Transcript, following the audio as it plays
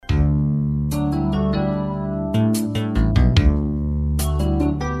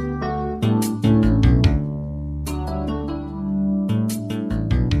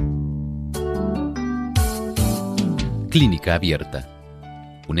Clínica Abierta,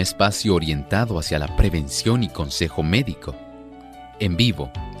 un espacio orientado hacia la prevención y consejo médico, en vivo,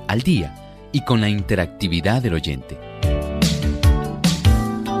 al día y con la interactividad del oyente.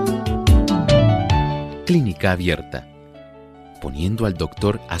 Clínica Abierta, poniendo al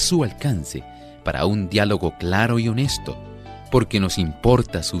doctor a su alcance para un diálogo claro y honesto, porque nos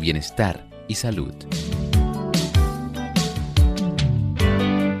importa su bienestar y salud.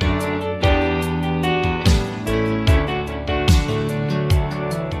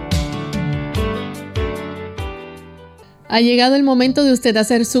 Ha llegado el momento de usted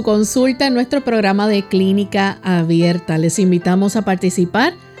hacer su consulta en nuestro programa de Clínica Abierta. Les invitamos a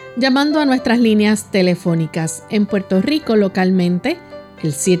participar llamando a nuestras líneas telefónicas. En Puerto Rico, localmente,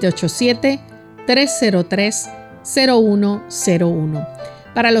 el 787-303-0101.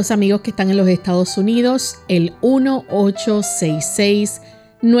 Para los amigos que están en los Estados Unidos, el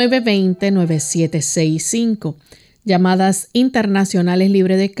 1-866-920-9765. Llamadas internacionales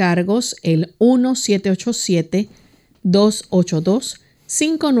libre de cargos, el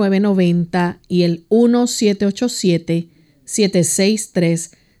 1-787-282-5990 y el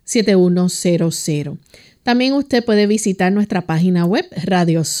 1-787-763-7100. También usted puede visitar nuestra página web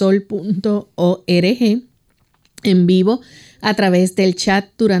radiosol.org en vivo a través del chat.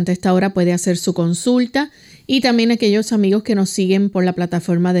 Durante esta hora puede hacer su consulta, y también aquellos amigos que nos siguen por la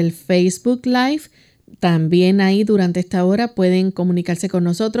plataforma del Facebook Live, también ahí durante esta hora pueden comunicarse con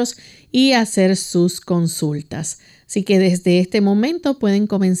nosotros y hacer sus consultas. Así que desde este momento pueden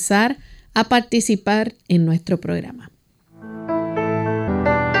comenzar a participar en nuestro programa.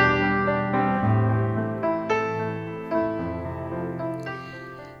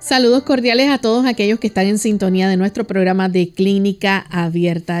 Saludos cordiales a todos aquellos que están en sintonía de nuestro programa de Clínica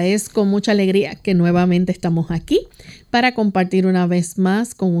Abierta. Es con mucha alegría que nuevamente estamos aquí para compartir una vez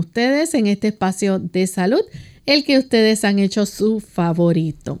más con ustedes en este espacio de salud, el que ustedes han hecho su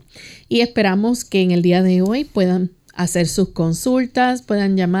favorito. Y esperamos que en el día de hoy puedan hacer sus consultas,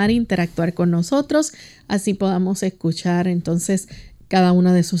 puedan llamar, interactuar con nosotros, así podamos escuchar entonces cada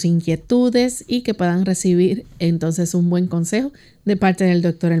una de sus inquietudes y que puedan recibir entonces un buen consejo de parte del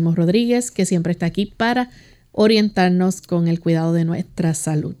doctor Elmo Rodríguez, que siempre está aquí para orientarnos con el cuidado de nuestra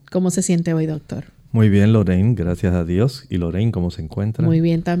salud. ¿Cómo se siente hoy, doctor? Muy bien, Lorraine, gracias a Dios. ¿Y Lorraine, cómo se encuentra? Muy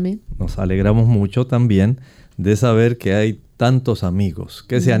bien también. Nos alegramos mucho también de saber que hay tantos amigos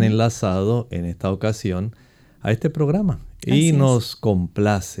que se han enlazado en esta ocasión a este programa. Y nos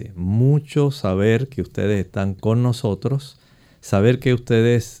complace mucho saber que ustedes están con nosotros, saber que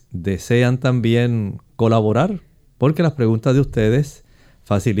ustedes desean también colaborar, porque las preguntas de ustedes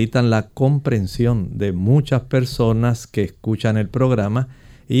facilitan la comprensión de muchas personas que escuchan el programa,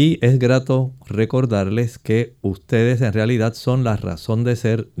 y es grato recordarles que ustedes en realidad son la razón de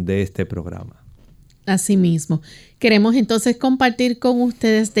ser de este programa. Asimismo, queremos entonces compartir con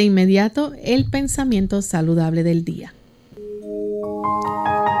ustedes de inmediato el pensamiento saludable del día.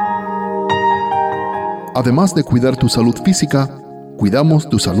 Además de cuidar tu salud física, cuidamos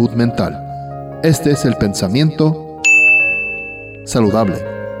tu salud mental. Este es el pensamiento saludable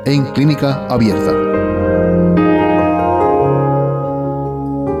en Clínica Abierta.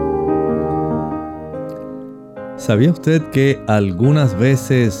 ¿Sabía usted que algunas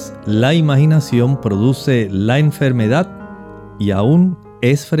veces la imaginación produce la enfermedad y aún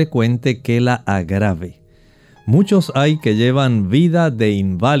es frecuente que la agrave? Muchos hay que llevan vida de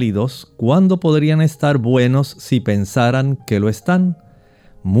inválidos cuando podrían estar buenos si pensaran que lo están.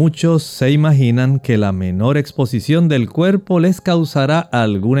 Muchos se imaginan que la menor exposición del cuerpo les causará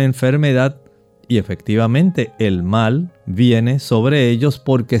alguna enfermedad, y efectivamente el mal viene sobre ellos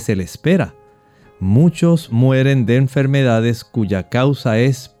porque se le espera. Muchos mueren de enfermedades cuya causa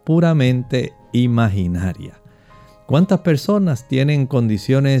es puramente imaginaria. ¿Cuántas personas tienen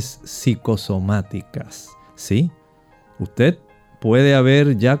condiciones psicosomáticas? Sí, usted puede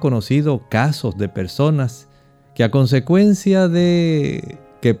haber ya conocido casos de personas que a consecuencia de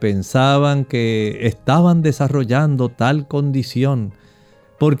que pensaban que estaban desarrollando tal condición,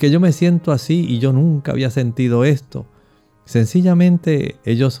 porque yo me siento así y yo nunca había sentido esto, sencillamente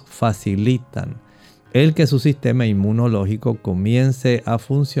ellos facilitan el que su sistema inmunológico comience a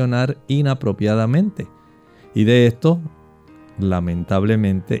funcionar inapropiadamente. Y de esto,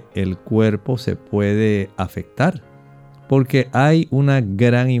 lamentablemente, el cuerpo se puede afectar, porque hay una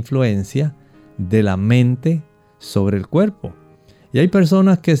gran influencia de la mente sobre el cuerpo. Y hay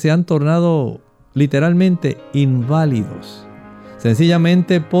personas que se han tornado literalmente inválidos,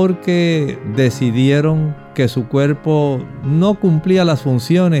 sencillamente porque decidieron que su cuerpo no cumplía las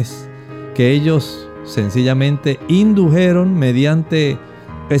funciones que ellos sencillamente indujeron mediante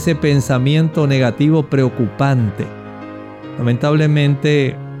ese pensamiento negativo preocupante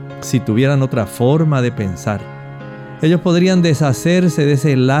Lamentablemente, si tuvieran otra forma de pensar, ellos podrían deshacerse de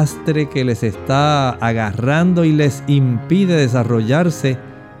ese lastre que les está agarrando y les impide desarrollarse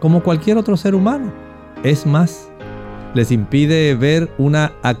como cualquier otro ser humano. Es más, les impide ver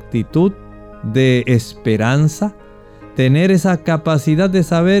una actitud de esperanza, tener esa capacidad de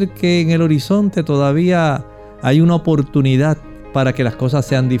saber que en el horizonte todavía hay una oportunidad para que las cosas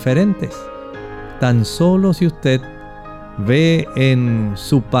sean diferentes. Tan solo si usted ve en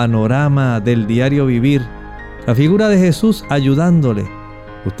su panorama del diario vivir la figura de Jesús ayudándole,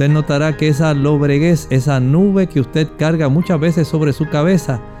 usted notará que esa lobreguez, esa nube que usted carga muchas veces sobre su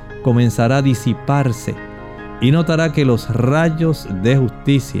cabeza, comenzará a disiparse y notará que los rayos de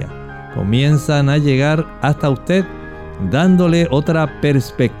justicia comienzan a llegar hasta usted, dándole otra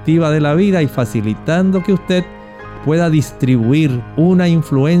perspectiva de la vida y facilitando que usted pueda distribuir una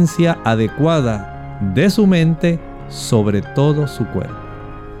influencia adecuada de su mente sobre todo su cuerpo.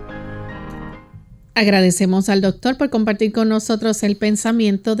 Agradecemos al doctor por compartir con nosotros el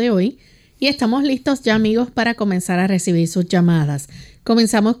pensamiento de hoy y estamos listos ya, amigos, para comenzar a recibir sus llamadas.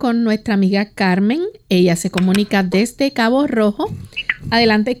 Comenzamos con nuestra amiga Carmen. Ella se comunica desde Cabo Rojo.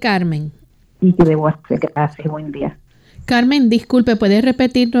 Adelante, Carmen. ¿Y qué debo hacer? Gracias, buen día. Carmen, disculpe, ¿puedes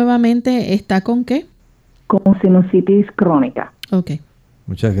repetir nuevamente? ¿Está con qué? Con sinusitis crónica. Ok.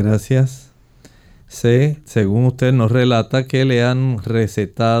 Muchas gracias. Sé, según usted nos relata, que le han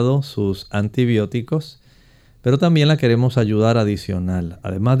recetado sus antibióticos, pero también la queremos ayudar adicional.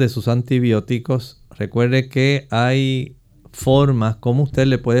 Además de sus antibióticos, recuerde que hay formas como usted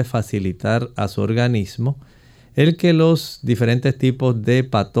le puede facilitar a su organismo el que los diferentes tipos de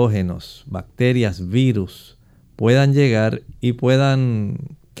patógenos, bacterias, virus, puedan llegar y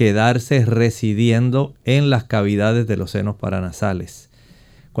puedan quedarse residiendo en las cavidades de los senos paranasales.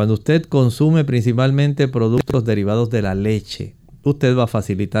 Cuando usted consume principalmente productos derivados de la leche, usted va a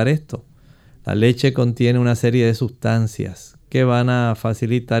facilitar esto. La leche contiene una serie de sustancias que van a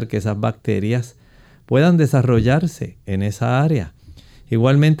facilitar que esas bacterias puedan desarrollarse en esa área.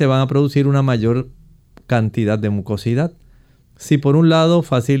 Igualmente van a producir una mayor cantidad de mucosidad. Si por un lado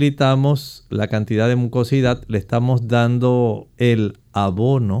facilitamos la cantidad de mucosidad, le estamos dando el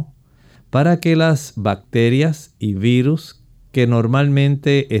abono para que las bacterias y virus que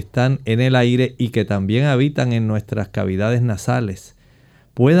normalmente están en el aire y que también habitan en nuestras cavidades nasales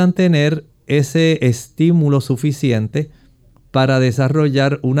puedan tener ese estímulo suficiente para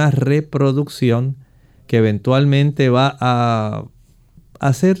desarrollar una reproducción que eventualmente va a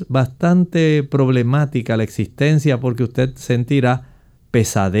hacer bastante problemática la existencia, porque usted sentirá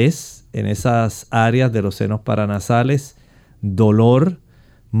pesadez en esas áreas de los senos paranasales, dolor,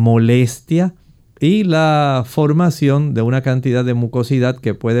 molestia y la formación de una cantidad de mucosidad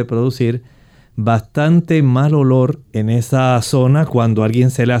que puede producir bastante mal olor en esa zona cuando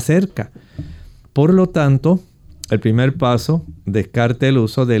alguien se le acerca. Por lo tanto, el primer paso, descarte el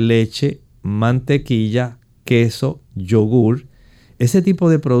uso de leche, mantequilla, queso, yogur, ese tipo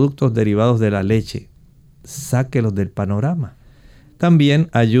de productos derivados de la leche. Sáquelos del panorama. También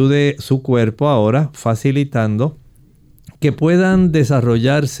ayude su cuerpo ahora facilitando que puedan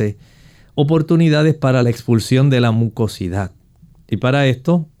desarrollarse oportunidades para la expulsión de la mucosidad. Y para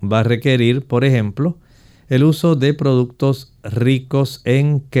esto va a requerir, por ejemplo, el uso de productos ricos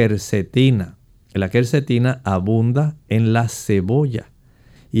en quercetina. La quercetina abunda en la cebolla.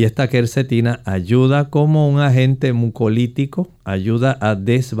 Y esta quercetina ayuda como un agente mucolítico, ayuda a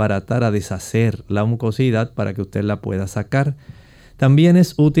desbaratar, a deshacer la mucosidad para que usted la pueda sacar. También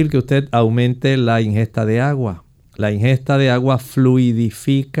es útil que usted aumente la ingesta de agua. La ingesta de agua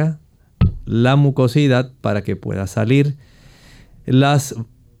fluidifica la mucosidad para que pueda salir.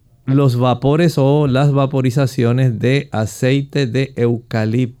 Los vapores o las vaporizaciones de aceite de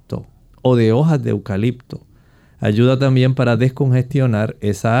eucalipto o de hojas de eucalipto ayuda también para descongestionar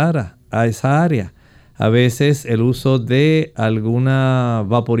esa área. A veces el uso de alguna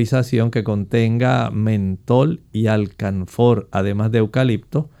vaporización que contenga mentol y alcanfor, además de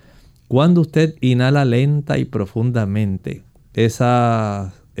eucalipto, cuando usted inhala lenta y profundamente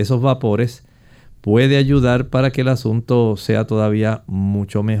esos vapores, puede ayudar para que el asunto sea todavía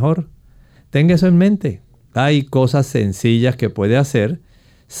mucho mejor. Tenga eso en mente. Hay cosas sencillas que puede hacer.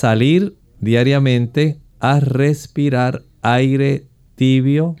 Salir diariamente a respirar aire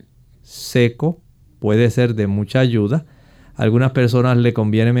tibio, seco, puede ser de mucha ayuda. A algunas personas le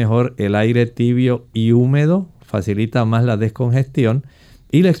conviene mejor el aire tibio y húmedo, facilita más la descongestión,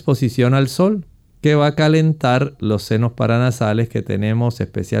 y la exposición al sol, que va a calentar los senos paranasales que tenemos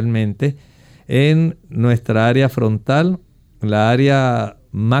especialmente en nuestra área frontal, la área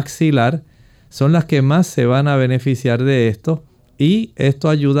maxilar, son las que más se van a beneficiar de esto, y esto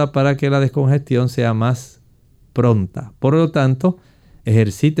ayuda para que la descongestión sea más pronta. Por lo tanto,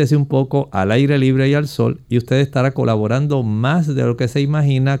 ejercítese un poco al aire libre y al sol y usted estará colaborando más de lo que se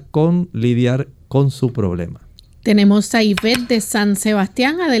imagina con lidiar con su problema. Tenemos a Ivette de San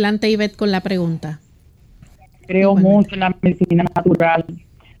Sebastián. Adelante, Ivette, con la pregunta. Creo mucho en la medicina natural.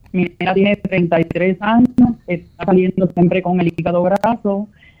 Mi hija tiene 33 años, está saliendo siempre con el hígado graso.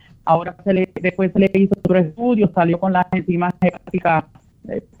 Ahora después se le hizo otro estudio, salió con las enzimas hepáticas,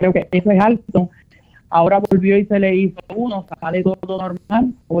 creo que eso es alto. Ahora volvió y se le hizo uno, sale todo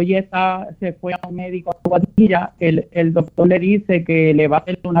normal. Hoy se fue a un médico a Guadilla, el doctor le dice que le va a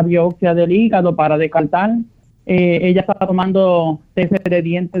hacer una biopsia del hígado para descartar. Ella está tomando test de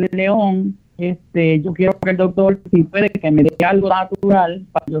diente de león. Yo quiero que el doctor, si puede, que me dé algo natural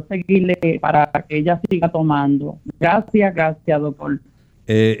para yo seguirle, para que ella siga tomando. Gracias, doctor.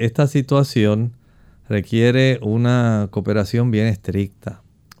 Esta situación requiere una cooperación bien estricta.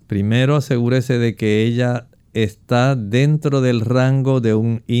 Primero, asegúrese de que ella está dentro del rango de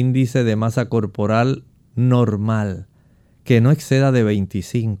un índice de masa corporal normal, que no exceda de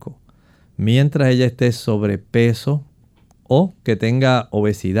 25, mientras ella esté sobrepeso o que tenga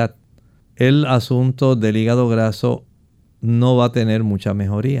obesidad. El asunto del hígado graso no va a tener mucha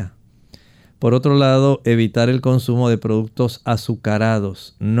mejoría. Por otro lado, evitar el consumo de productos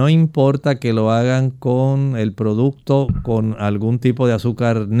azucarados. No importa que lo hagan con el producto con algún tipo de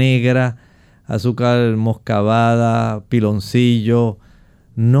azúcar negra, azúcar moscabada, piloncillo.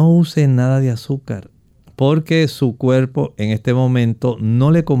 No use nada de azúcar, porque su cuerpo en este momento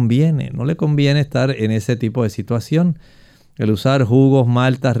no le conviene estar en ese tipo de situación. El usar jugos,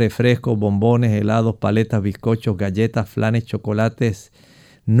 maltas, refrescos, bombones, helados, paletas, bizcochos, galletas, flanes, chocolates.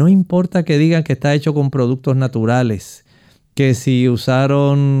 No importa que digan que está hecho con productos naturales, que si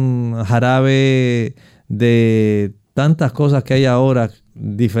usaron jarabe de tantas cosas que hay ahora,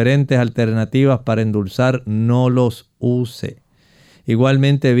 diferentes alternativas para endulzar, no los use.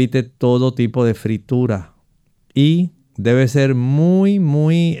 Igualmente evite todo tipo de fritura y debe ser muy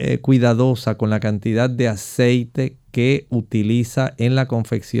cuidadosa con la cantidad de aceite que utiliza en la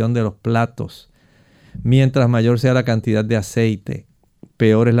confección de los platos. Mientras mayor sea la cantidad de aceite,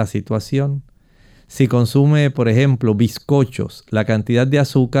 peor es la situación. Si consume, por ejemplo, bizcochos, la cantidad de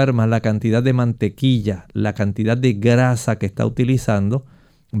azúcar más la cantidad de mantequilla, la cantidad de grasa que está utilizando,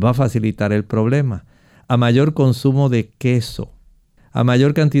 va a facilitar el problema. A mayor consumo de queso, a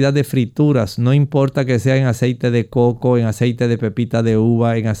mayor cantidad de frituras, no importa que sea en aceite de coco, en aceite de pepita de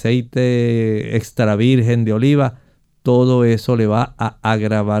uva, en aceite extra virgen de oliva, todo eso le va a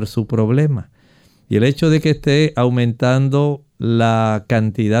agravar su problema. Y el hecho de que esté aumentando la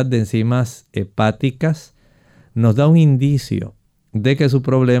cantidad de enzimas hepáticas nos da un indicio de que su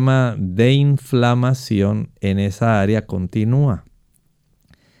problema de inflamación en esa área continúa.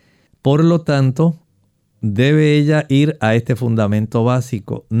 Por lo tanto, debe ella ir a este fundamento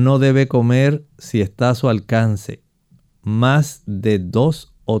básico. No debe comer, si está a su alcance, más de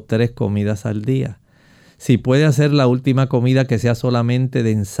 2 o 3 comidas al día. Si puede hacer la última comida que sea solamente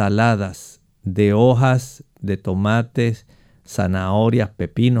de ensaladas, de hojas, de tomates, zanahorias,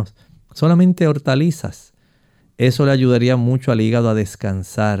 pepinos, solamente hortalizas. Eso le ayudaría mucho al hígado a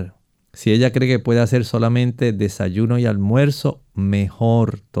descansar. Si ella cree que puede hacer solamente desayuno y almuerzo,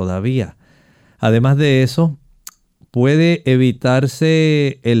 mejor todavía. Además de eso, puede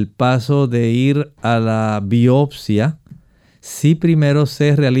evitarse el paso de ir a la biopsia si primero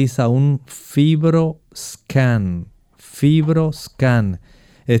se realiza un FibroScan.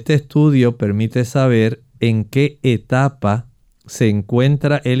 Este estudio permite saber en qué etapa se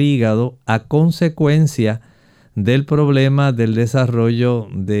encuentra el hígado a consecuencia del problema del desarrollo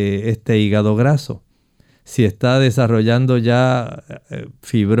de este hígado graso. Si está desarrollando ya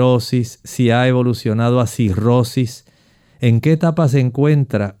fibrosis, si ha evolucionado a cirrosis, en qué etapa se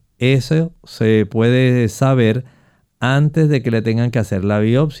encuentra, eso se puede saber antes de que le tengan que hacer la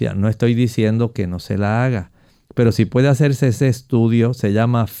biopsia. No estoy diciendo que no se la haga, pero si puede hacerse ese estudio, se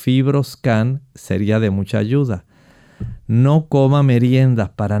llama FibroScan, sería de mucha ayuda. No coma meriendas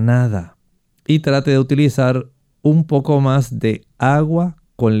para nada y trate de utilizar un poco más de agua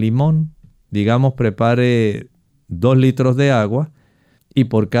con limón. Digamos, prepare 2 litros de agua y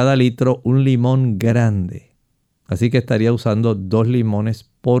por cada litro un limón grande. Así que estaría usando 2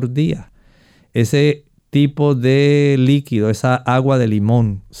 limones por día. Ese tipo de líquido, esa agua de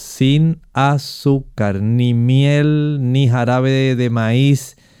limón, sin azúcar, ni miel, ni jarabe de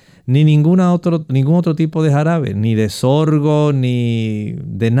maíz, ni ningún otro tipo de jarabe, ni de sorgo, ni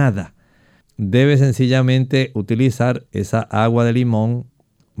de nada. Debe sencillamente utilizar esa agua de limón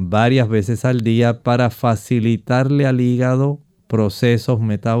varias veces al día para facilitarle al hígado procesos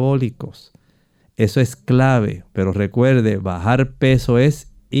metabólicos. Eso es clave, pero recuerde, bajar peso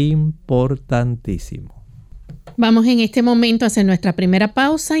es importantísimo. Vamos en este momento a hacer nuestra primera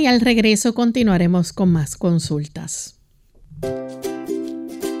pausa y al regreso continuaremos con más consultas.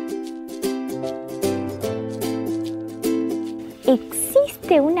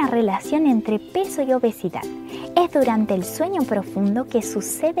 Existe una relación entre peso y obesidad. Es durante el sueño profundo que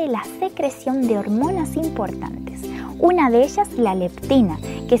sucede la secreción de hormonas importantes. Una de ellas, la leptina,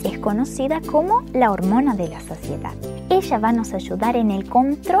 que es conocida como la hormona de la saciedad. Ella va a nos ayudar en el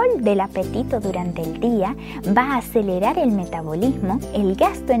control del apetito durante el día, va a acelerar el metabolismo, el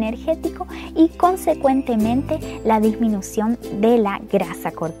gasto energético y consecuentemente la disminución de la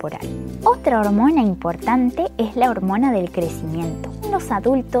grasa corporal. Otra hormona importante es la hormona del crecimiento. En los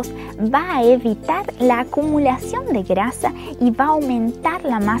adultos va a evitar la acumulación de grasa y va a aumentar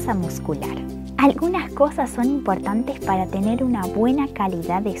la masa muscular. Algunas cosas son importantes para tener una buena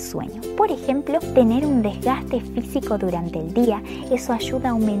calidad de sueño. Por ejemplo, tener un desgaste físico durante el día, eso ayuda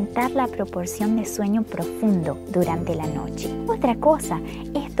a aumentar la proporción de sueño profundo durante la noche. Otra cosa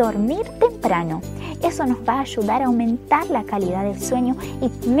es dormir temprano. Eso nos va a ayudar a aumentar la calidad del sueño y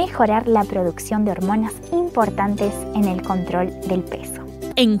mejorar la producción de hormonas importantes en el control del peso.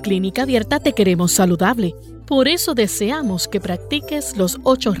 En Clínica Abierta te queremos saludable. Por eso deseamos que practiques los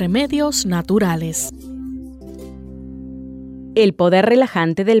 8 remedios naturales. El poder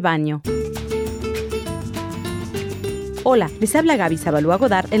relajante del baño. Hola, les habla Gaby Zabalúa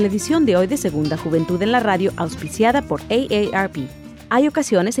Godard en la edición de hoy de Segunda Juventud en la Radio, auspiciada por AARP. Hay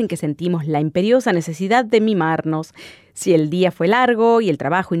ocasiones en que sentimos la imperiosa necesidad de mimarnos. Si el día fue largo y el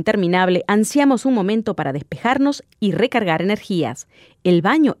trabajo interminable, ansiamos un momento para despejarnos y recargar energías. El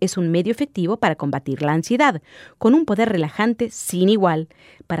baño es un medio efectivo para combatir la ansiedad, con un poder relajante sin igual.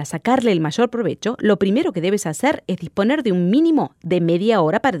 Para sacarle el mayor provecho, lo primero que debes hacer es disponer de un mínimo de media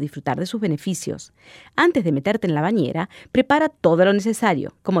hora para disfrutar de sus beneficios. Antes de meterte en la bañera, prepara todo lo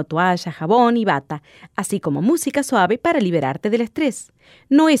necesario, como toalla, jabón y bata, así como música suave para liberarte del estrés.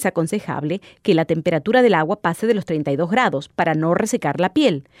 No es aconsejable que la temperatura del agua pase de los 32 grados para no resecar la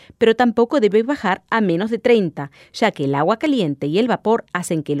piel, pero tampoco debe bajar a menos de 30, ya que el agua caliente y el vapor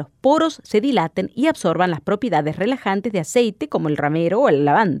hacen que los poros se dilaten y absorban las propiedades relajantes de aceite como el ramero o la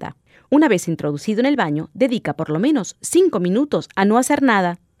lavanda. Una vez introducido en el baño, dedica por lo menos 5 minutos a no hacer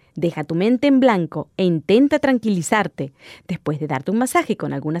nada. Deja tu mente en blanco e intenta tranquilizarte, después de darte un masaje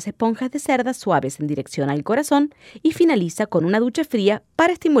con algunas esponjas de cerdas suaves en dirección al corazón y finaliza con una ducha fría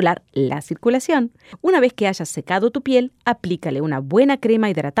para estimular la circulación. Una vez que hayas secado tu piel, aplícale una buena crema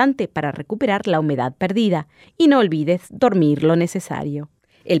hidratante para recuperar la humedad perdida y no olvides dormir lo necesario.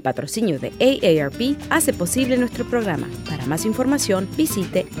 El patrocinio de AARP hace posible nuestro programa. Para más información,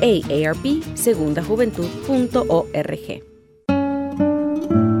 visite aarpsegundajuventud.org.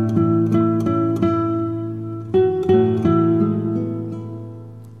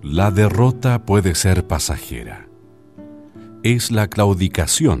 La derrota puede ser pasajera. Es la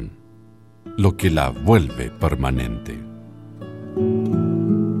claudicación lo que la vuelve permanente.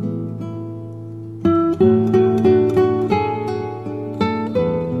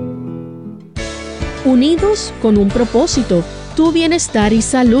 Unidos con un propósito, tu bienestar y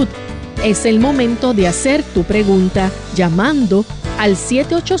salud. Es el momento de hacer tu pregunta llamando al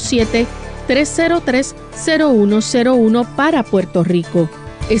 787-303-0101 para Puerto Rico.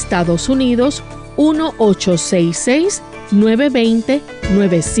 Estados Unidos,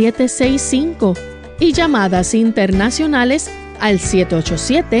 1-866-920-9765 y llamadas internacionales al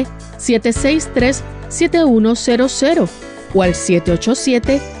 787-763-7100 o al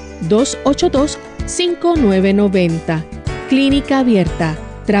 787-282-5990. Clínica Abierta,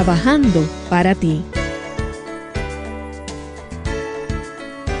 trabajando para ti.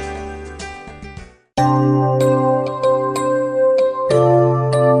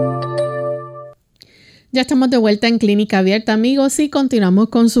 Ya estamos de vuelta en Clínica Abierta, amigos, y continuamos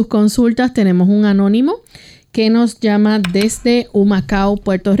con sus consultas. Tenemos un anónimo que nos llama desde Humacao,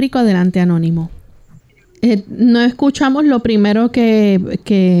 Puerto Rico. Adelante, anónimo. No escuchamos lo primero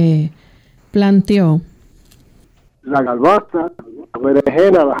que planteó. La galbaza, la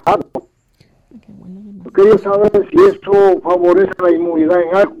berenjena, la jarra. Yo quería saber si esto favorece la inmunidad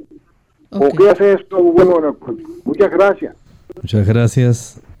en algo. Okay. ¿O qué hace esto bueno en el cuerpo? Muchas gracias. Muchas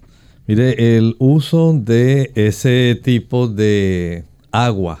gracias. Mire, el uso de ese tipo de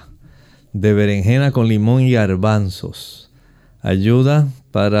agua de berenjena con limón y garbanzos ayuda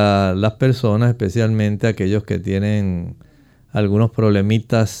para las personas, especialmente aquellos que tienen algunos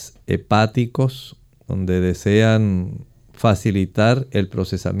problemitas hepáticos, donde desean facilitar el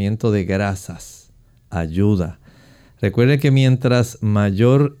procesamiento de grasas. Ayuda. Recuerde que mientras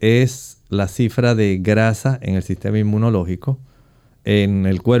mayor es la cifra de grasa en el sistema inmunológico, en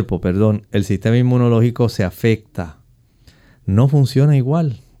el cuerpo, perdón, el sistema inmunológico se afecta. No funciona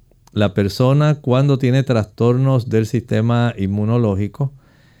igual. La persona cuando tiene trastornos del sistema inmunológico,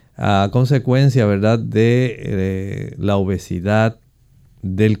 a consecuencia, ¿verdad?, de la obesidad,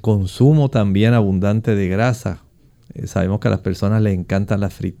 del consumo también abundante de grasa. Sabemos que a las personas les encantan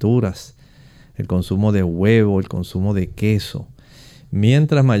las frituras, el consumo de huevo, el consumo de queso.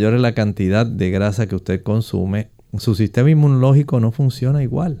 Mientras mayor es la cantidad de grasa que usted consume, su sistema inmunológico no funciona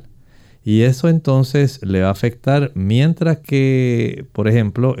igual. Y eso entonces le va a afectar, mientras que, por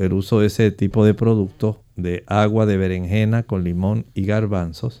ejemplo, el uso de ese tipo de producto, de agua de berenjena con limón y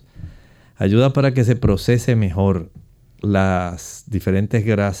garbanzos, ayuda para que se procese mejor las diferentes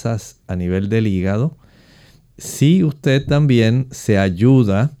grasas a nivel del hígado. Si usted también se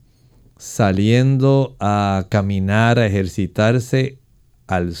ayuda saliendo a caminar, a ejercitarse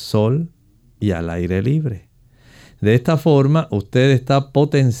al sol y al aire libre. De esta forma, usted está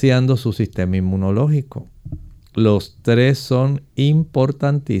potenciando su sistema inmunológico. Los tres son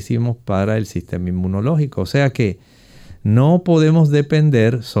importantísimos para el sistema inmunológico. O sea que no podemos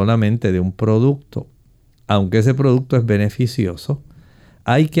depender solamente de un producto. Aunque ese producto es beneficioso,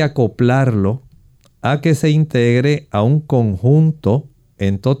 hay que acoplarlo a que se integre a un conjunto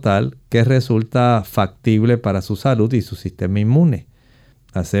en total que resulta factible para su salud y su sistema inmune.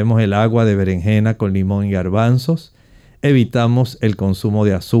 Hacemos el agua de berenjena con limón y garbanzos, evitamos el consumo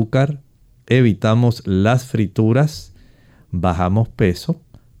de azúcar, evitamos las frituras, bajamos peso,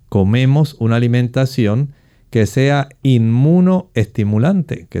 comemos una alimentación que sea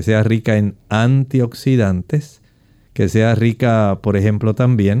inmunoestimulante, que sea rica en antioxidantes, que sea rica, por ejemplo,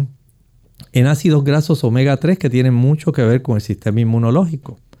 también en ácidos grasos omega 3 que tienen mucho que ver con el sistema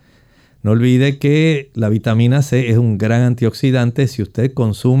inmunológico. No olvide que la vitamina C es un gran antioxidante. Si usted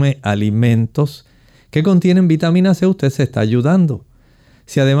consume alimentos que contienen vitamina C, usted se está ayudando.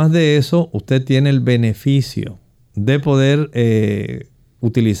 Si además de eso usted tiene el beneficio de poder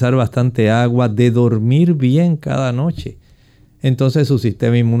utilizar bastante agua, de dormir bien cada noche, entonces su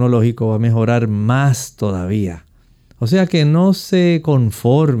sistema inmunológico va a mejorar más todavía. O sea que no se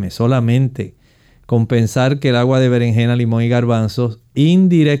conforme solamente con pensar que el agua de berenjena, limón y garbanzos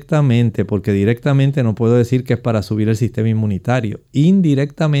indirectamente, porque directamente no puedo decir que es para subir el sistema inmunitario,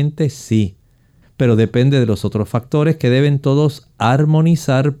 indirectamente sí, pero depende de los otros factores que deben todos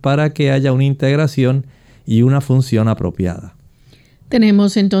armonizar para que haya una integración y una función apropiada.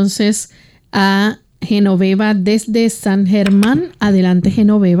 Tenemos entonces a Genoveva desde San Germán. Adelante,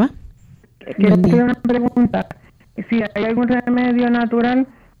 Genoveva. Quiero hacer una pregunta. Si hay algún remedio natural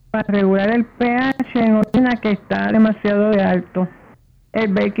para regular el pH en orina que está demasiado de alto.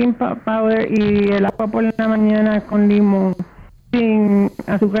 El baking powder y el agua por la mañana con limón, sin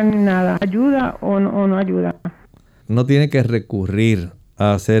azúcar ni nada, ¿ayuda o no ayuda? No tiene que recurrir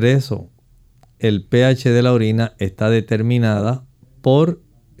a hacer eso. El pH de la orina está determinada por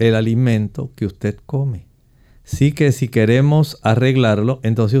el alimento que usted come. Sí que si queremos arreglarlo,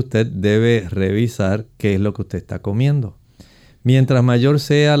 entonces usted debe revisar qué es lo que usted está comiendo. Mientras mayor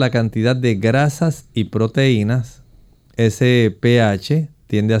sea la cantidad de grasas y proteínas, ese pH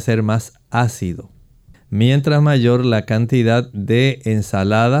tiende a ser más ácido. Mientras mayor la cantidad de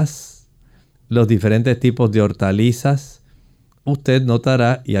ensaladas, los diferentes tipos de hortalizas, usted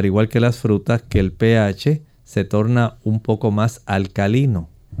notará, y al igual que las frutas, que el pH se torna un poco más alcalino.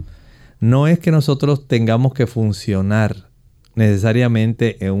 No es que nosotros tengamos que funcionar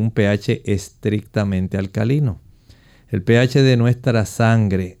necesariamente en un pH estrictamente alcalino. El pH de nuestra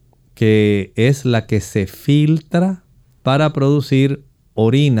sangre, que es la que se filtra para producir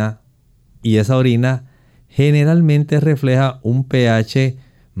orina, y esa orina generalmente refleja un pH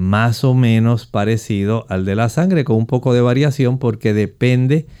más o menos parecido al de la sangre, con un poco de variación porque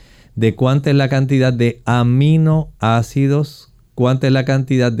depende de cuánta es la cantidad de aminoácidos, cuánta es la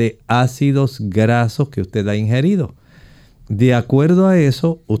cantidad de ácidos grasos que usted ha ingerido. De acuerdo a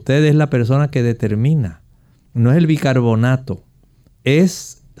eso, usted es la persona que determina. No es el bicarbonato,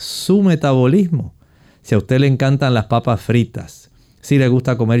 es su metabolismo. Si a usted le encantan las papas fritas, si le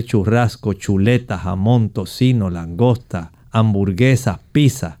gusta comer churrasco, chuleta, jamón, tocino, langosta, hamburguesas,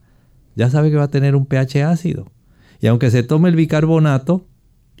 pizza, ya sabe que va a tener un pH ácido. Y aunque se tome el bicarbonato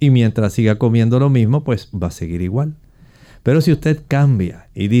y mientras siga comiendo lo mismo, pues va a seguir igual. Pero si usted cambia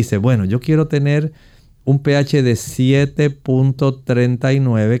y dice, bueno, yo quiero tener un pH de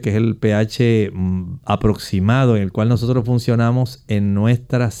 7.39, que es el pH aproximado en el cual nosotros funcionamos en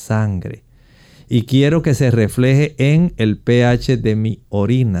nuestra sangre, y quiero que se refleje en el pH de mi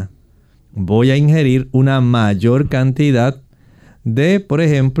orina, voy a ingerir una mayor cantidad de, por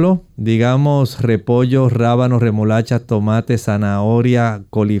ejemplo, digamos repollos, rábanos, remolachas, tomates, zanahoria,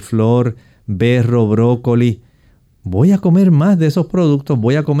 coliflor, berro, brócoli. Voy a comer más de esos productos,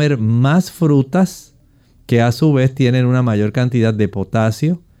 voy a comer más frutas que a su vez tienen una mayor cantidad de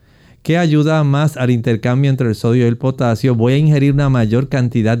potasio, que ayuda más al intercambio entre el sodio y el potasio. Voy a ingerir una mayor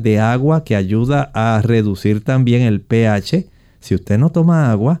cantidad de agua que ayuda a reducir también el pH. Si usted no toma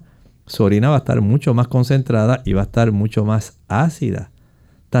agua, su orina va a estar mucho más concentrada y va a estar mucho más ácida,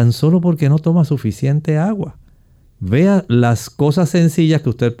 tan solo porque no toma suficiente agua. Vea las cosas sencillas que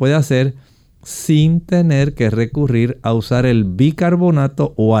usted puede hacer sin tener que recurrir a usar el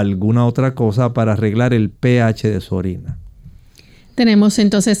bicarbonato o alguna otra cosa para arreglar el pH de su orina. Tenemos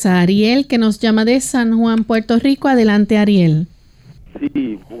entonces a Ariel, que nos llama de San Juan, Puerto Rico. Adelante, Ariel.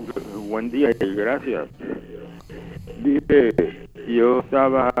 Sí, buen día y gracias.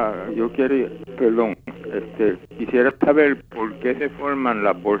 Quisiera saber por qué se forman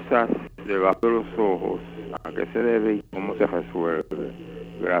las bolsas debajo de los ojos, a qué se debe y cómo se resuelve.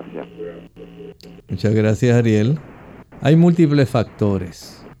 Gracias. Muchas gracias, Ariel. Hay múltiples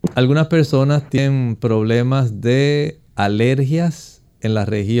factores. Algunas personas tienen problemas de alergias en la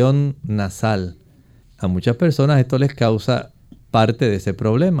región nasal. A muchas personas esto les causa parte de ese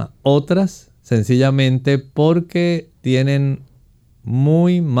problema. Otras sencillamente porque tienen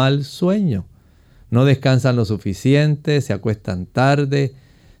muy mal sueño. No descansan lo suficiente, se acuestan tarde,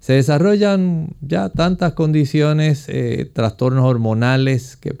 se desarrollan ya tantas condiciones, trastornos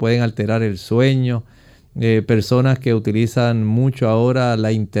hormonales que pueden alterar el sueño, personas que utilizan mucho ahora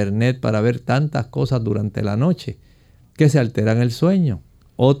la internet para ver tantas cosas durante la noche que se alteran el sueño.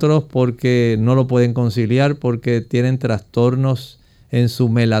 Otros porque no lo pueden conciliar porque tienen trastornos en su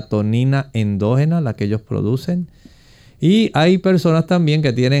melatonina endógena, la que ellos producen. Y hay personas también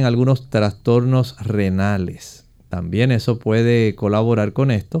que tienen algunos trastornos renales. También eso puede colaborar con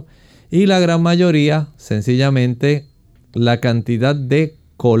esto. Y la gran mayoría, sencillamente, la cantidad de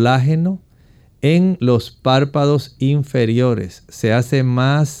colágeno en los párpados inferiores se hace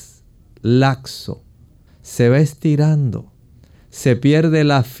más laxo, se va estirando, se pierde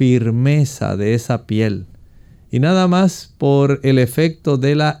la firmeza de esa piel. Y nada más por el efecto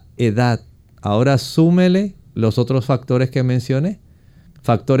de la edad. Ahora súmele los otros factores que mencioné,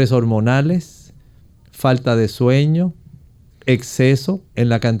 factores hormonales, falta de sueño, exceso en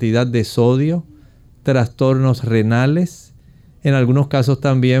la cantidad de sodio, trastornos renales. En algunos casos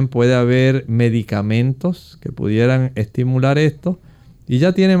también puede haber medicamentos que pudieran estimular esto. Y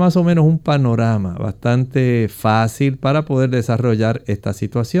ya tiene más o menos un panorama bastante fácil para poder desarrollar esta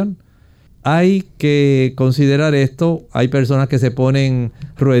situación. Hay que considerar esto. Hay personas que se ponen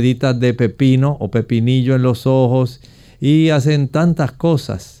rueditas de pepino o pepinillo en los ojos y hacen tantas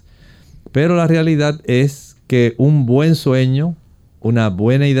cosas. Pero la realidad es que un buen sueño, una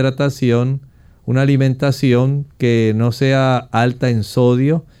buena hidratación, una alimentación que no sea alta en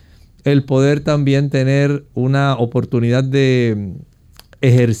sodio, el poder también tener una oportunidad de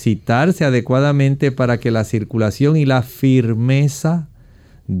ejercitarse adecuadamente para que la circulación y la firmeza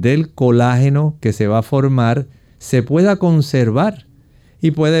del colágeno que se va a formar se pueda conservar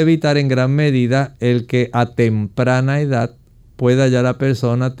y puede evitar en gran medida el que a temprana edad pueda ya la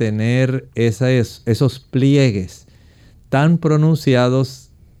persona tener esos pliegues tan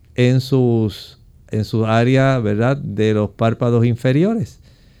pronunciados en su área, ¿verdad?, de los párpados inferiores.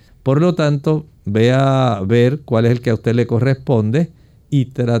 Por lo tanto, vea a ver cuál es el que a usted le corresponde y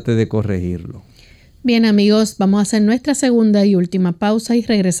trate de corregirlo. Bien, amigos, vamos a hacer nuestra segunda y última pausa y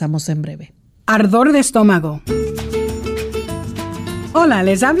regresamos en breve. Ardor de estómago. Hola,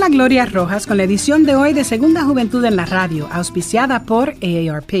 les habla Gloria Rojas con la edición de hoy de Segunda Juventud en la Radio, auspiciada por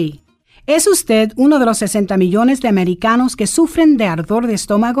AARP. ¿Es usted uno de los 60 millones de americanos que sufren de ardor de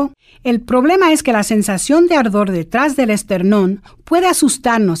estómago? El problema es que la sensación de ardor detrás del esternón puede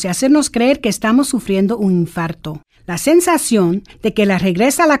asustarnos y hacernos creer que estamos sufriendo un infarto. La sensación de que le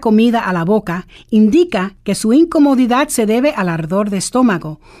regresa la comida a la boca indica que su incomodidad se debe al ardor de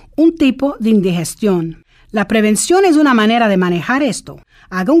estómago, un tipo de indigestión. La prevención es una manera de manejar esto.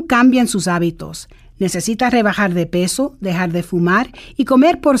 Haga un cambio en sus hábitos. Necesita rebajar de peso, dejar de fumar y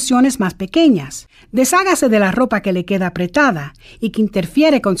comer porciones más pequeñas. Deshágase de la ropa que le queda apretada y que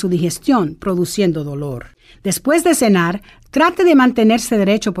interfiere con su digestión, produciendo dolor. Después de cenar, trate de mantenerse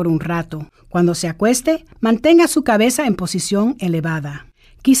derecho por un rato. Cuando se acueste, mantenga su cabeza en posición elevada.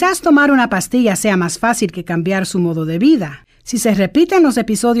 Quizás tomar una pastilla sea más fácil que cambiar su modo de vida. Si se repiten los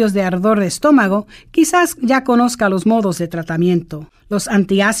episodios de ardor de estómago, quizás ya conozca los modos de tratamiento. Los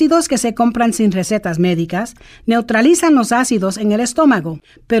antiácidos que se compran sin recetas médicas neutralizan los ácidos en el estómago,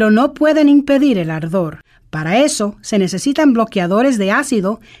 pero no pueden impedir el ardor. Para eso se necesitan bloqueadores de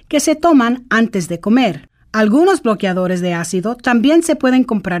ácido que se toman antes de comer. Algunos bloqueadores de ácido también se pueden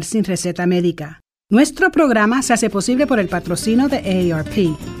comprar sin receta médica. Nuestro programa se hace posible por el patrocinio de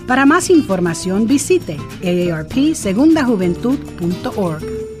AARP. Para más información visite aarpsegundajuventud.org.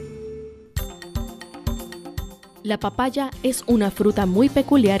 La papaya es una fruta muy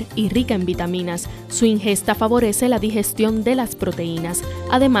peculiar y rica en vitaminas. Su ingesta favorece la digestión de las proteínas.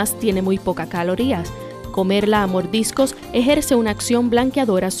 Además, tiene muy pocas calorías. Comerla a mordiscos ejerce una acción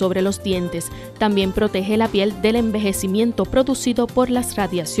blanqueadora sobre los dientes. También protege la piel del envejecimiento producido por las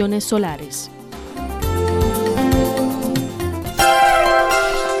radiaciones solares.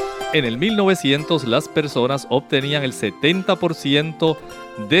 En el 1900 las personas obtenían el 70%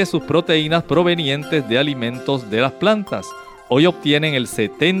 de sus proteínas provenientes de alimentos de las plantas. Hoy obtienen el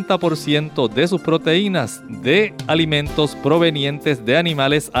 70% de sus proteínas de alimentos provenientes de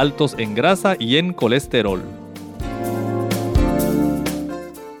animales altos en grasa y en colesterol.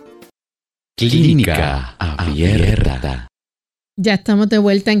 Clínica Abierta. Ya estamos de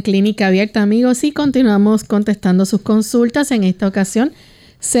vuelta en Clínica Abierta, amigos, y continuamos contestando sus consultas. En esta ocasión,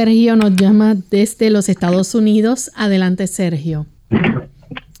 Sergio nos llama desde los Estados Unidos. Adelante, Sergio.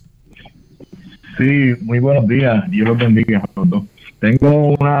 Sí, muy buenos días. Dios los bendiga a todos dos.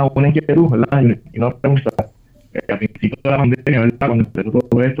 Tengo una inquietud, ¿verdad? Y una pregunta. Al principio de la pandemia, ¿verdad? Cuando empezó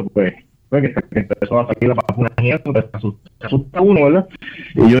todo esto, pues que empezó a salir la vacuna y eso, pues se asusta uno, ¿verdad?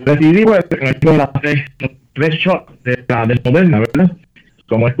 Y yo decidí, pues, que me he hecho las tres shots del Moderna, ¿verdad?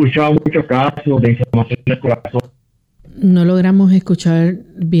 Como he escuchado muchos casos de inflamación del corazón. No logramos escuchar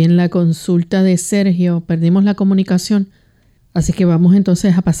bien la consulta de Sergio, perdimos la comunicación. Así que vamos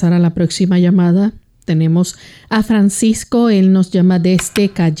entonces a pasar a la próxima llamada. Tenemos a Francisco, él nos llama desde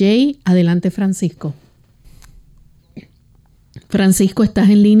Calley. Adelante, Francisco. Francisco, ¿estás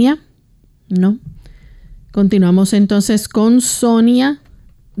en línea? No. Continuamos entonces con Sonia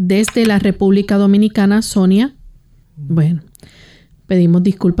desde la República Dominicana. Sonia. Bueno, pedimos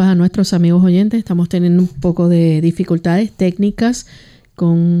disculpas a nuestros amigos oyentes. Estamos teniendo un poco de dificultades técnicas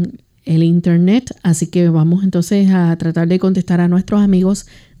con el internet, así que vamos entonces a tratar de contestar a nuestros amigos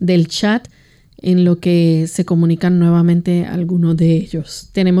del chat en lo que se comunican nuevamente algunos de ellos.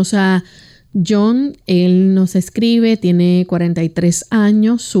 Tenemos a John, él nos escribe, tiene 43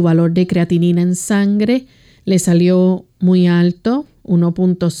 años, su valor de creatinina en sangre le salió muy alto,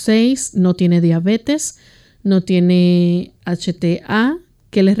 1.6, no tiene diabetes, no tiene HTA.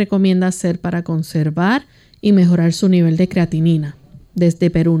 ¿Qué les recomienda hacer para conservar y mejorar su nivel de creatinina? Desde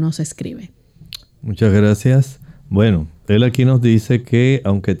Perú nos escribe. Muchas gracias. Bueno, él aquí nos dice que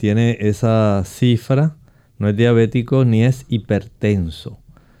aunque tiene esa cifra, no es diabético ni es hipertenso.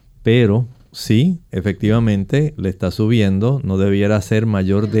 Pero sí, efectivamente, le está subiendo. No debiera ser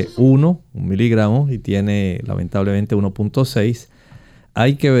mayor de 1 miligramo y tiene lamentablemente 1.6.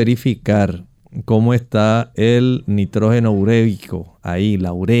 Hay que verificar cómo está el nitrógeno ureico, ahí,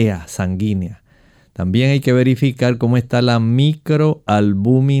 la urea sanguínea. También hay que verificar cómo está la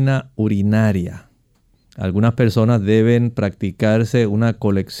microalbúmina urinaria. Algunas personas deben practicarse una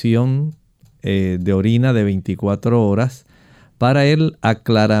colección de orina de 24 horas para el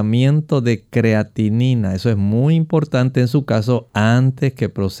aclaramiento de creatinina. Eso es muy importante en su caso antes que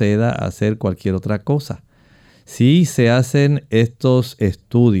proceda a hacer cualquier otra cosa. Si se hacen estos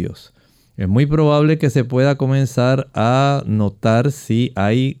estudios, es muy probable que se pueda comenzar a notar si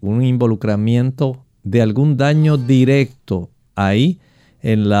hay un involucramiento de algún daño directo ahí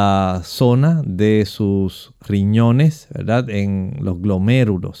en la zona de sus riñones, ¿verdad? En los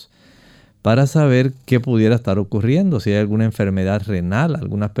glomérulos, para saber qué pudiera estar ocurriendo, si hay alguna enfermedad renal.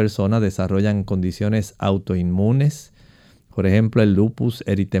 Algunas personas desarrollan condiciones autoinmunes, por ejemplo el lupus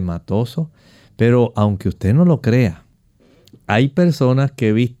eritematoso, pero aunque usted no lo crea, hay personas que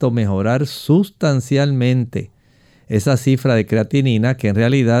he visto mejorar sustancialmente esa cifra de creatinina, que en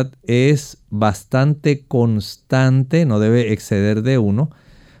realidad es bastante constante, no debe exceder de 1,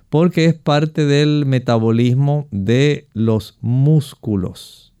 porque es parte del metabolismo de los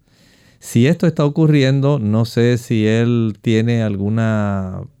músculos. Si esto está ocurriendo, no sé si él tiene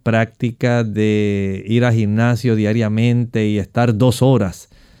alguna práctica de ir al gimnasio diariamente y estar 2 horas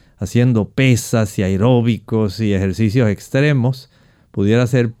haciendo pesas y aeróbicos y ejercicios extremos. Pudiera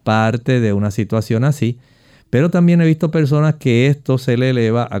ser parte de una situación así. Pero también he visto personas que esto se le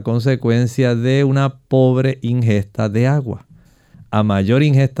eleva a consecuencia de una pobre ingesta de agua. A mayor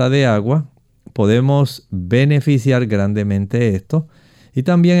ingesta de agua, podemos beneficiar grandemente esto. Y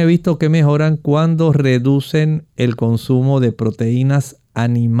también he visto que mejoran cuando reducen el consumo de proteínas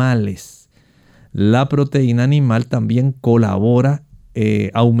animales. La proteína animal también colabora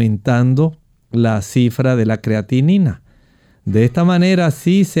aumentando la cifra de la creatinina. De esta manera,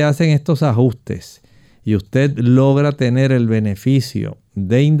 si se hacen estos ajustes y usted logra tener el beneficio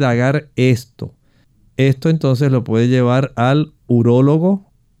de indagar esto entonces lo puede llevar al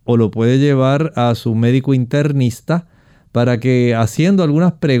urólogo o lo puede llevar a su médico internista para que, haciendo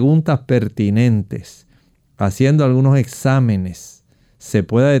algunas preguntas pertinentes, haciendo algunos exámenes, se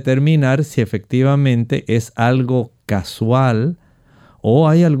pueda determinar si efectivamente es algo casual o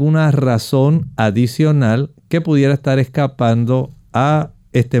hay alguna razón adicional que pudiera estar escapando a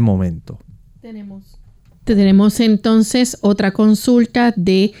este momento. Tenemos entonces otra consulta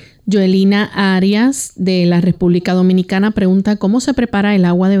de Joelina Arias de la República Dominicana. Pregunta: ¿cómo se prepara el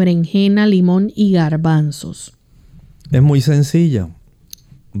agua de berenjena, limón y garbanzos? Es muy sencilla.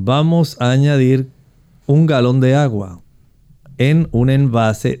 Vamos a añadir 1 galón de agua en un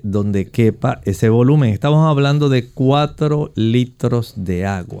envase donde quepa ese volumen. Estamos hablando de 4 litros de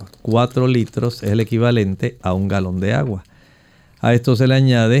agua. 4 litros es el equivalente a 1 galón de agua. A esto se le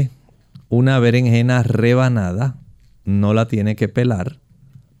añade una berenjena rebanada, no la tiene que pelar.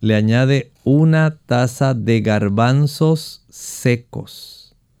 Le añade 1 taza de garbanzos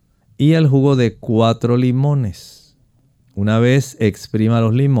secos y el jugo de 4 limones. Una vez exprima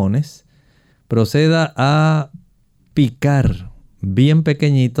los limones, proceda a picar bien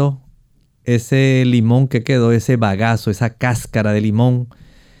pequeñito ese limón que quedó, ese bagazo, esa cáscara de limón,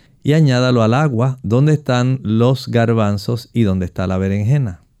 y añádalo al agua donde están los garbanzos y donde está la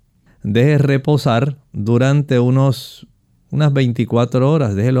berenjena. Deje reposar durante unas 24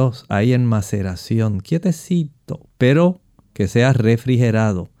 horas. Déjelos ahí en maceración, quietecito, pero que sea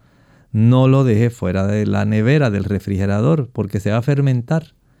refrigerado. No lo deje fuera de la nevera, del refrigerador, porque se va a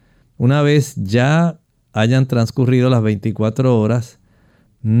fermentar. Una vez ya hayan transcurrido las 24 horas,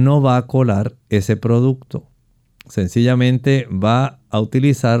 no va a colar ese producto. Sencillamente va a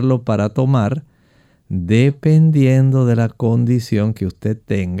utilizarlo para tomar dependiendo de la condición que usted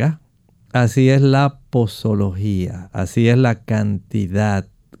tenga. Así es la posología, así es la cantidad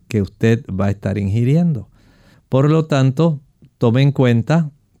que usted va a estar ingiriendo. Por lo tanto, tome en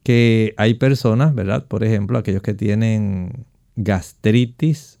cuenta que hay personas, ¿verdad? Por ejemplo, aquellos que tienen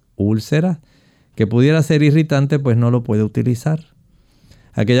gastritis, úlceras, que pudiera ser irritante, pues no lo puede utilizar.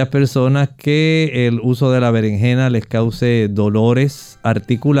 Aquellas personas que el uso de la berenjena les cause dolores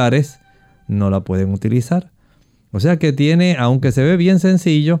articulares, no la pueden utilizar. O sea que tiene, aunque se ve bien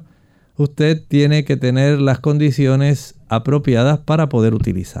sencillo, usted tiene que tener las condiciones apropiadas para poder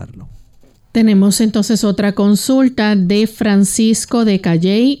utilizarlo. Tenemos entonces otra consulta de Francisco de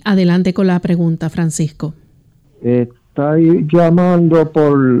Calley. Adelante con la pregunta, Francisco. Estoy llamando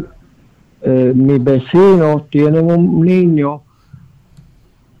por mis vecinos. Tienen un niño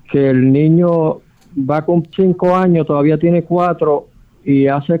que el niño va con 5 años, todavía tiene 4, y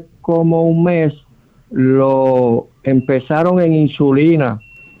hace como un mes lo empezaron en insulina.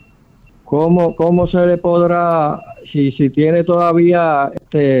 ¿Cómo se le podrá, si tiene todavía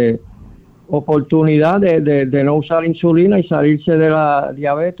oportunidad de no usar insulina y salirse de la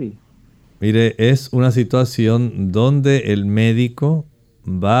diabetes? Mire, es una situación donde el médico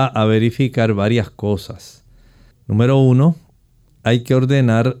va a verificar varias cosas. Número 1, hay que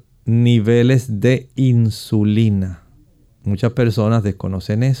ordenar niveles de insulina. Muchas personas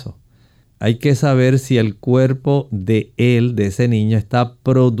desconocen eso. Hay que saber si el cuerpo de ese niño, está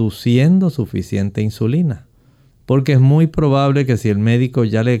produciendo suficiente insulina. Porque es muy probable que si el médico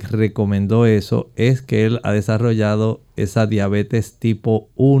ya le recomendó eso, es que él ha desarrollado esa diabetes tipo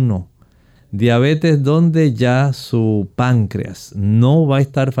 1. Diabetes donde ya su páncreas no va a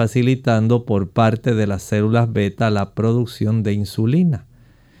estar facilitando por parte de las células beta la producción de insulina.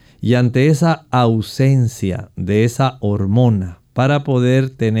 Y ante esa ausencia de esa hormona, para poder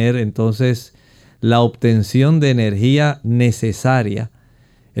tener entonces la obtención de energía necesaria,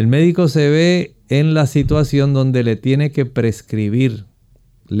 el médico se ve en la situación donde le tiene que prescribir,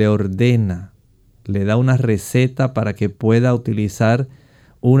 le ordena, le da una receta para que pueda utilizar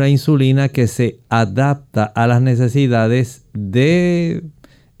una insulina que se adapta a las necesidades de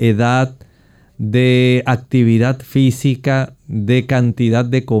edad, de actividad física, de cantidad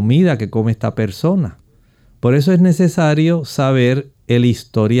de comida que come esta persona. Por eso es necesario saber el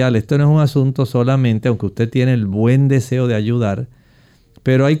historial. Esto no es un asunto solamente, aunque usted tiene el buen deseo de ayudar,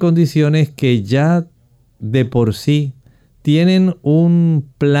 pero hay condiciones que ya de por sí tienen un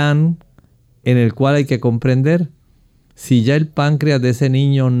plan en el cual hay que comprender. Si ya el páncreas de ese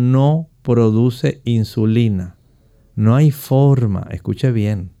niño no produce insulina. No hay forma, escuche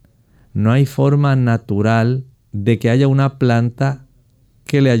bien, no hay forma natural de que haya una planta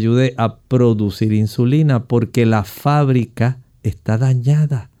que le ayude a producir insulina porque la fábrica está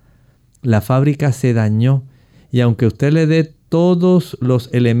dañada. La fábrica se dañó y aunque usted le dé todos los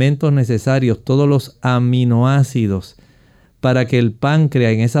elementos necesarios, todos los aminoácidos para que el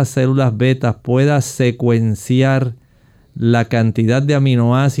páncreas en esas células betas pueda secuenciar la cantidad de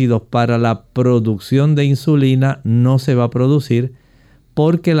aminoácidos para la producción de insulina, no se va a producir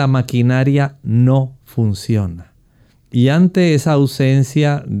porque la maquinaria no funciona. Y ante esa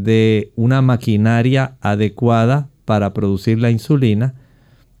ausencia de una maquinaria adecuada para producir la insulina,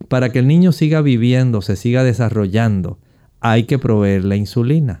 para que el niño siga viviendo, se siga desarrollando, hay que proveer la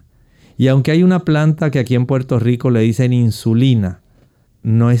insulina. Y aunque hay una planta que aquí en Puerto Rico le dicen insulina,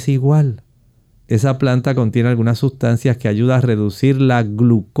 no es igual. Esa planta contiene algunas sustancias que ayudan a reducir la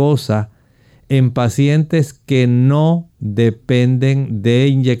glucosa en pacientes que no dependen de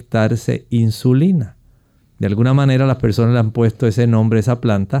inyectarse insulina. De alguna manera las personas le han puesto ese nombre a esa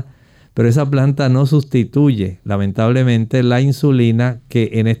planta, pero esa planta no sustituye, lamentablemente, la insulina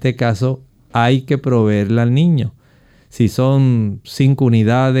que en este caso hay que proveerla al niño. Si son 5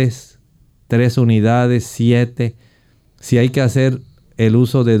 unidades, 3 unidades, 7, si hay que hacer el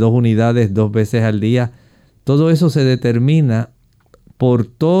uso de 2 unidades 2 veces al día, todo eso se determina por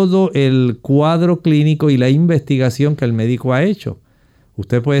todo el cuadro clínico y la investigación que el médico ha hecho.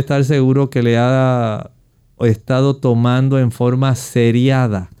 Usted puede estar seguro que le ha estado tomando en forma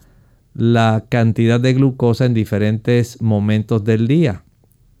seriada la cantidad de glucosa en diferentes momentos del día,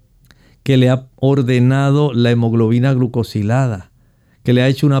 que le ha ordenado la hemoglobina glucosilada, que le ha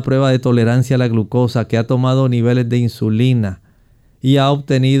hecho una prueba de tolerancia a la glucosa, que ha tomado niveles de insulina y ha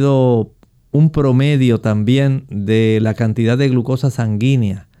obtenido un promedio también de la cantidad de glucosa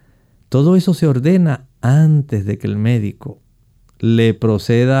sanguínea. Todo eso se ordena antes de que el médico le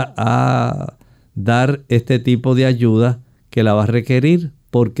proceda a dar este tipo de ayuda que la va a requerir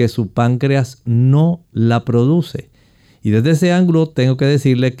porque su páncreas no la produce. Y desde ese ángulo tengo que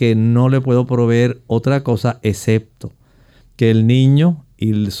decirle que no le puedo proveer otra cosa excepto que el niño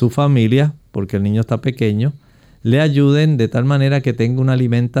y su familia, porque el niño está pequeño, le ayuden de tal manera que tenga una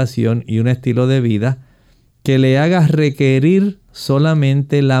alimentación y un estilo de vida que le haga requerir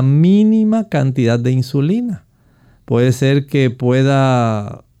solamente la mínima cantidad de insulina. Puede ser que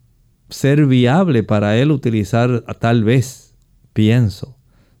pueda ser viable para él utilizar tal vez, pienso,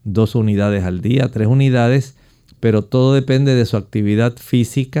 2 unidades al día, 3 unidades, pero todo depende de su actividad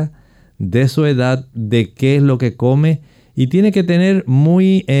física, de su edad, de qué es lo que come y tiene que tener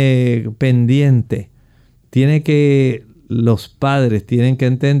muy pendiente. Los padres tienen que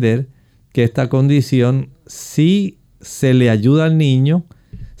entender que esta condición, si se le ayuda al niño,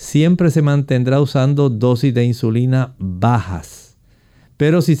 siempre se mantendrá usando dosis de insulina bajas.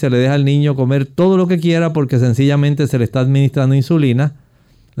 Pero si se le deja al niño comer todo lo que quiera porque sencillamente se le está administrando insulina,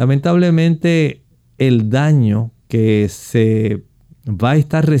 lamentablemente el daño que se va a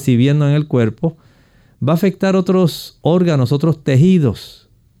estar recibiendo en el cuerpo va a afectar otros órganos, otros tejidos.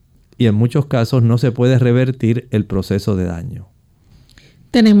 Y en muchos casos no se puede revertir el proceso de daño.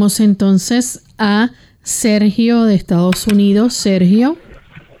 Tenemos entonces a Sergio de Estados Unidos. Sergio.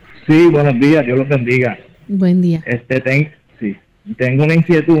 Sí, buenos días, Dios los bendiga. Buen día. Tengo una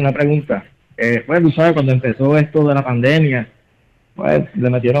inquietud, una pregunta. Pues tú sabes, cuando empezó esto de la pandemia, pues le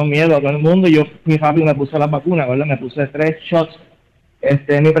metieron miedo a todo el mundo y yo muy rápido me puse las vacunas, ¿verdad? Me puse 3 shots.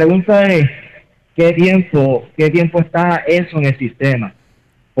 Mi pregunta es, ¿qué tiempo está eso en el sistema?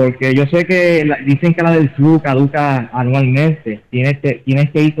 Porque yo sé que dicen que la del flu caduca anualmente. Tienes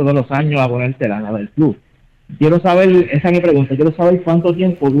que ir todos los años a ponerte la del flu. Quiero saber, esa es mi pregunta, quiero saber cuánto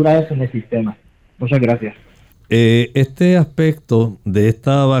tiempo dura eso en el sistema. Muchas gracias. Este aspecto de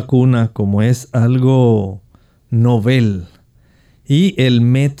esta vacuna, como es algo novel y el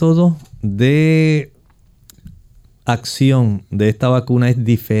método de acción de esta vacuna es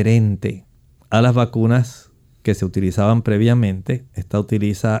diferente a las vacunas que se utilizaban previamente. Esta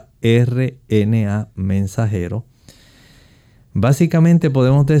utiliza RNA mensajero. Básicamente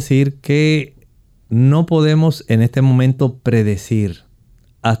podemos decir que no podemos en este momento predecir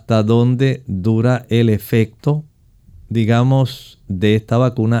hasta dónde dura el efecto, digamos, de esta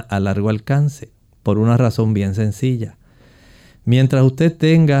vacuna a largo alcance, por una razón bien sencilla. Mientras usted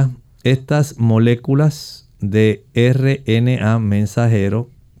tenga estas moléculas de RNA mensajero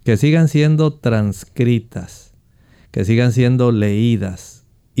que sigan siendo transcritas, que sigan siendo leídas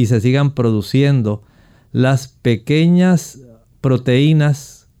y se sigan produciendo las pequeñas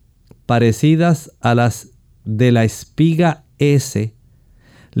proteínas parecidas a las de la espiga S,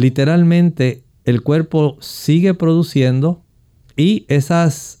 literalmente el cuerpo sigue produciendo y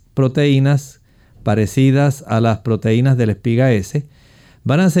esas proteínas parecidas a las proteínas de la espiga S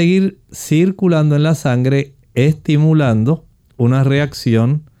van a seguir circulando en la sangre, estimulando una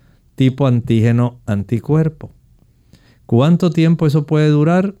reacción tipo antígeno-anticuerpo. ¿Cuánto tiempo eso puede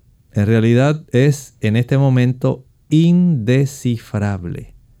durar? En realidad es en este momento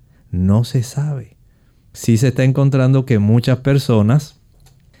indescifrable. No se sabe. Sí se está encontrando que muchas personas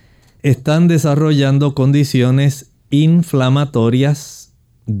están desarrollando condiciones inflamatorias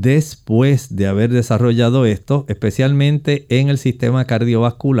después de haber desarrollado esto, especialmente en el sistema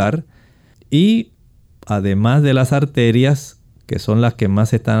cardiovascular y además de las arterias, que son las que más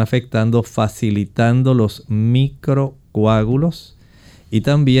se están afectando, facilitando los microcoágulos y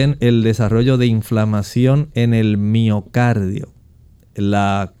también el desarrollo de inflamación en el miocardio,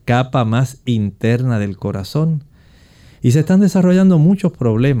 la capa más interna del corazón. Y se están desarrollando muchos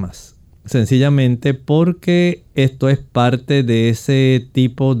problemas, sencillamente porque esto es parte de ese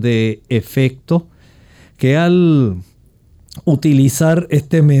tipo de efecto que al utilizar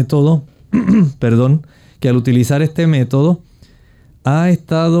este método, ha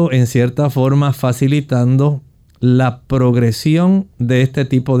estado en cierta forma facilitando la progresión de este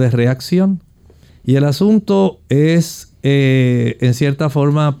tipo de reacción. Y el asunto es en cierta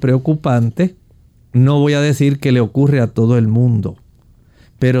forma preocupante. No voy a decir que le ocurre a todo el mundo,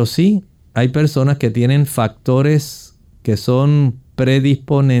 pero sí hay personas que tienen factores que son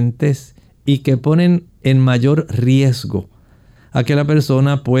predisponentes y que ponen en mayor riesgo a que la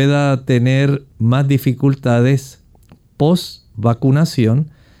persona pueda tener más dificultades post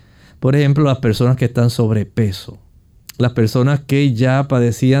vacunación. Por ejemplo, las personas que están sobrepeso, las personas que ya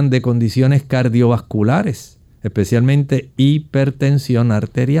padecían de condiciones cardiovasculares, especialmente hipertensión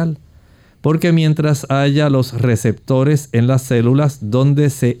arterial. Porque mientras haya los receptores en las células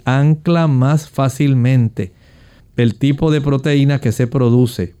donde se ancla más fácilmente el tipo de proteína que se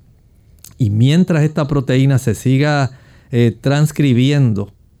produce, y mientras esta proteína se siga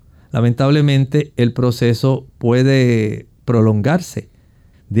transcribiendo, lamentablemente el proceso puede prolongarse.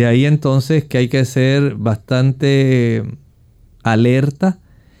 De ahí entonces que hay que ser bastante alerta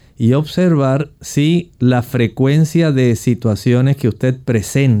y observar si la frecuencia de situaciones que usted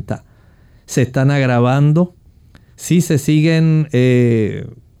presenta se están agravando, si se siguen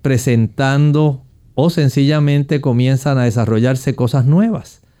presentando o sencillamente comienzan a desarrollarse cosas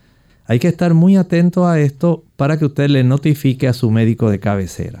nuevas. Hay que estar muy atento a esto para que usted le notifique a su médico de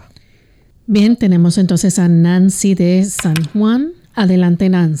cabecera. Bien, tenemos entonces a Nancy de San Juan. Adelante,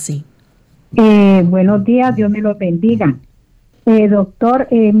 Nancy. Buenos días, Dios me los bendiga. Doctor,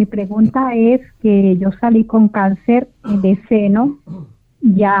 mi pregunta es que yo salí con cáncer de seno,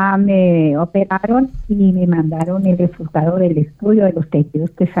 ya me operaron y me mandaron el resultado del estudio de los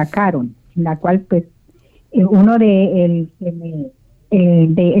tejidos que sacaron, en la cual pues uno de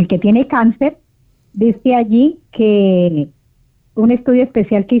el que tiene cáncer dice allí que un estudio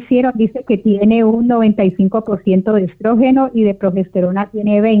especial que hicieron dice que tiene un 95% de estrógeno y de progesterona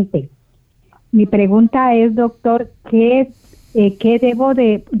tiene 20%. Mi pregunta es, doctor, ¿qué debo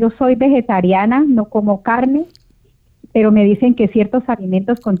de...? Yo soy vegetariana, no como carne, pero me dicen que ciertos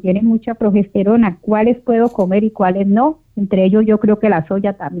alimentos contienen mucha progesterona. ¿Cuáles puedo comer y cuáles no? Entre ellos yo creo que la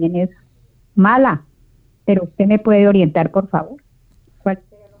soya también es mala, pero usted me puede orientar, por favor. ¿Cuáles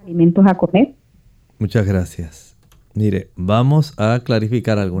son los alimentos a comer? Muchas gracias. Mire, vamos a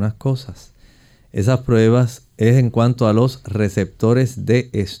clarificar algunas cosas. Esas pruebas es en cuanto a los receptores de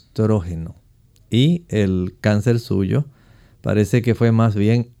estrógeno. Y el cáncer suyo parece que fue más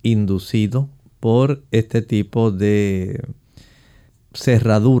bien inducido por este tipo de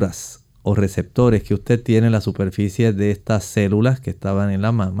cerraduras o receptores que usted tiene en la superficie de estas células que estaban en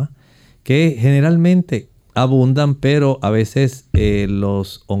la mama, que generalmente abundan, pero a veces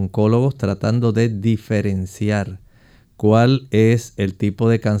los oncólogos tratando de diferenciar cuál es el tipo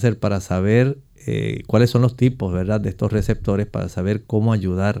de cáncer para saber cuáles son los tipos, ¿verdad?, de estos receptores, para saber cómo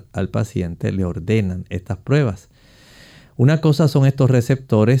ayudar al paciente, le ordenan estas pruebas. Una cosa son estos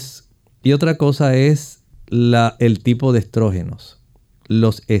receptores y otra cosa es el tipo de estrógenos.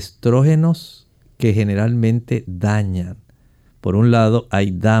 Los estrógenos que generalmente dañan. Por un lado,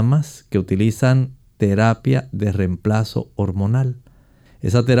 hay damas que utilizan terapia de reemplazo hormonal.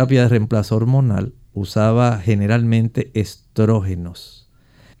 Esa terapia de reemplazo hormonal usaba generalmente estrógenos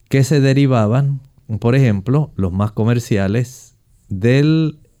que se derivaban, por ejemplo, los más comerciales,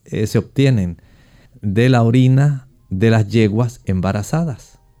 se obtienen de la orina de las yeguas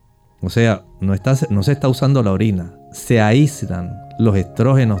embarazadas. O sea, no se está usando la orina, se aíslan los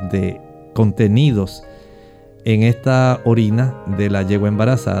estrógenos contenidos en esta orina de la yegua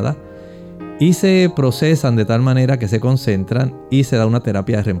embarazada y se procesan de tal manera que se concentran y se da una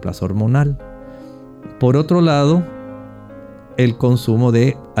terapia de reemplazo hormonal. Por otro lado, el consumo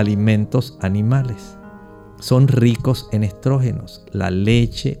de alimentos animales. Son ricos en estrógenos. La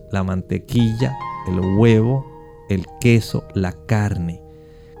leche, la mantequilla, el huevo, el queso, la carne.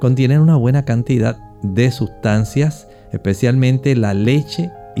 Contienen una buena cantidad de sustancias, especialmente la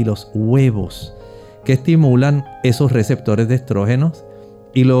leche y los huevos, que estimulan esos receptores de estrógenos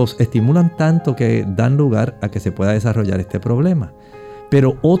y los estimulan tanto que dan lugar a que se pueda desarrollar este problema.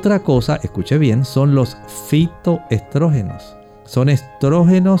 Pero otra cosa, escuche bien, son los fitoestrógenos. Son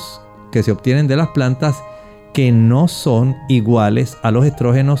estrógenos que se obtienen de las plantas que no son iguales a los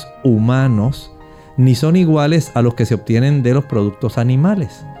estrógenos humanos, ni son iguales a los que se obtienen de los productos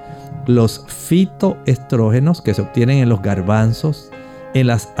animales. Los fitoestrógenos que se obtienen en los garbanzos, en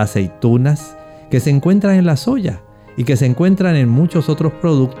las aceitunas, que se encuentran en la soya y que se encuentran en muchos otros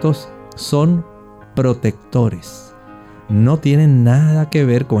productos, son protectores. No tienen nada que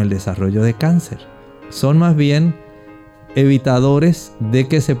ver con el desarrollo de cáncer. Son más bien evitadores de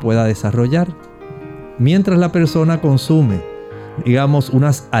que se pueda desarrollar. Mientras la persona consume, digamos,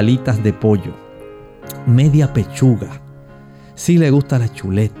 unas alitas de pollo, media pechuga, si le gusta la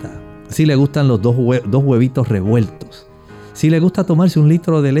chuleta, si le gustan los dos huevitos revueltos, si le gusta tomarse 1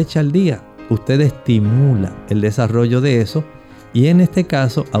 litro de leche al día, usted estimula el desarrollo de eso y en este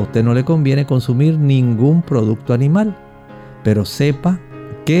caso a usted no le conviene consumir ningún producto animal. Pero sepa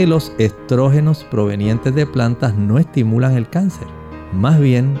que los estrógenos provenientes de plantas no estimulan el cáncer, más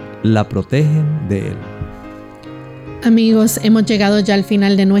bien la protegen de él. Amigos, hemos llegado ya al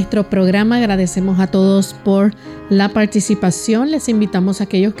final de nuestro programa. Agradecemos a todos por la participación. Les invitamos a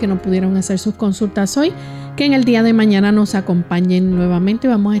aquellos que no pudieron hacer sus consultas hoy, que en el día de mañana nos acompañen nuevamente y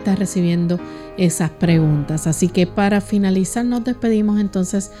vamos a estar recibiendo esas preguntas. Así que para finalizar nos despedimos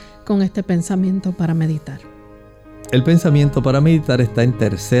entonces con este pensamiento para meditar. El pensamiento para meditar está en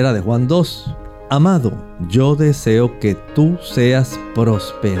 3 de Juan 2. Amado, yo deseo que tú seas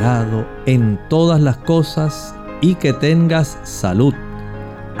prosperado en todas las cosas y que tengas salud,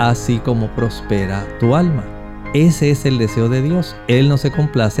 así como prospera tu alma. Ese es el deseo de Dios. Él no se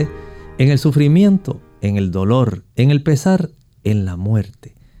complace en el sufrimiento, en el dolor, en el pesar, en la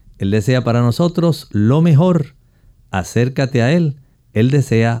muerte. Él desea para nosotros lo mejor. Acércate a Él. Él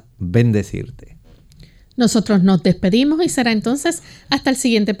desea bendecirte. Nosotros nos despedimos y será entonces hasta el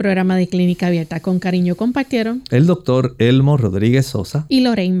siguiente programa de Clínica Abierta. Con cariño compartieron el doctor Elmo Rodríguez Sosa y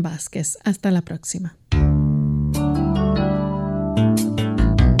Lorraine Vázquez. Hasta la próxima.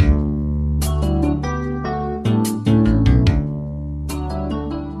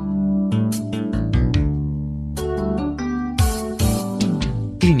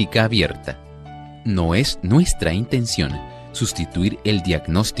 Clínica Abierta. No es nuestra intención sustituir el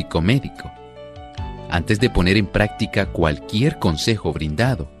diagnóstico médico. Antes de poner en práctica cualquier consejo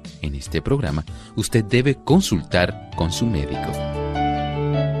brindado en este programa, usted debe consultar con su médico.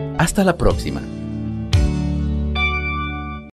 Hasta la próxima.